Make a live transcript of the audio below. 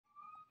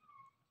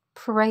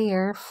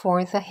Prayer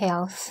for the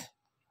health.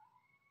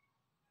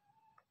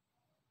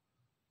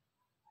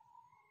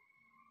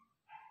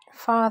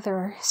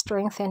 Father,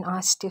 strengthen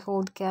us to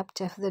hold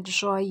captive the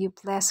joy you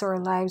bless our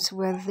lives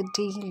with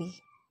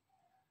daily.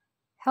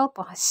 Help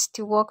us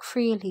to walk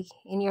freely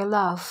in your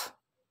love.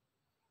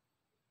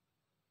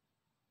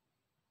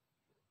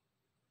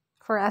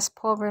 For as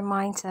Paul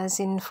reminds us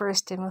in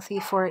 1 Timothy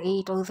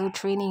 4:8, although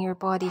training your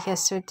body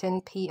has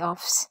certain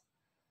payoffs,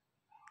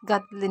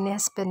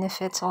 godliness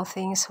benefits all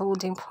things,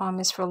 holding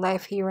promise for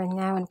life here and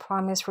now and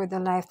promise for the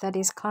life that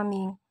is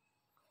coming.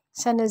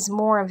 Send us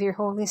more of your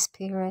Holy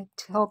Spirit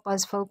to help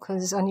us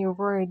focus on your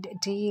word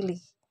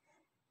daily.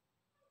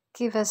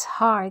 Give us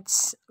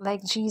hearts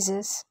like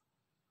Jesus.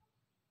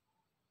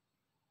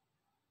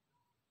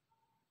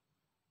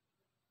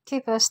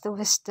 Give us the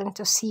wisdom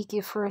to seek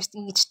you first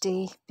each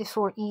day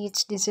before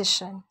each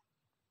decision.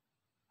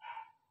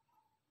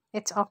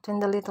 It's often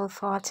the little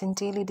thoughts and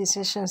daily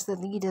decisions that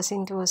lead us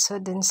into a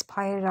sudden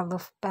spiral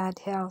of bad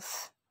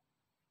health.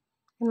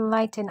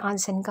 Enlighten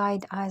us and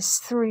guide us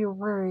through your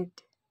word.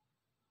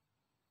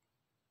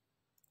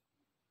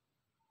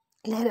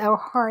 Let our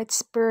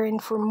hearts burn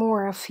for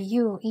more of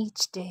you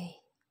each day.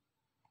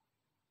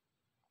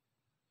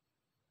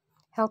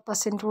 Help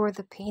us endure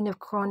the pain of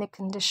chronic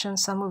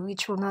conditions, some of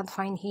which will not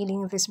find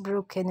healing in this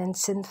broken and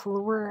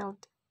sinful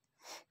world.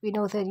 We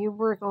know that you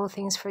work all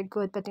things for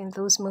good, but in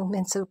those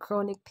moments of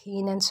chronic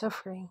pain and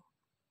suffering,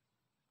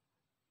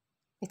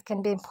 it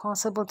can be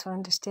impossible to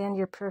understand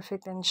your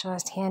perfect and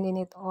just hand in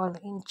it all.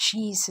 In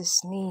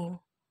Jesus' name,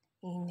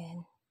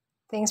 amen.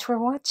 Thanks for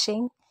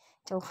watching.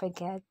 Don't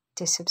forget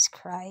to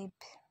subscribe.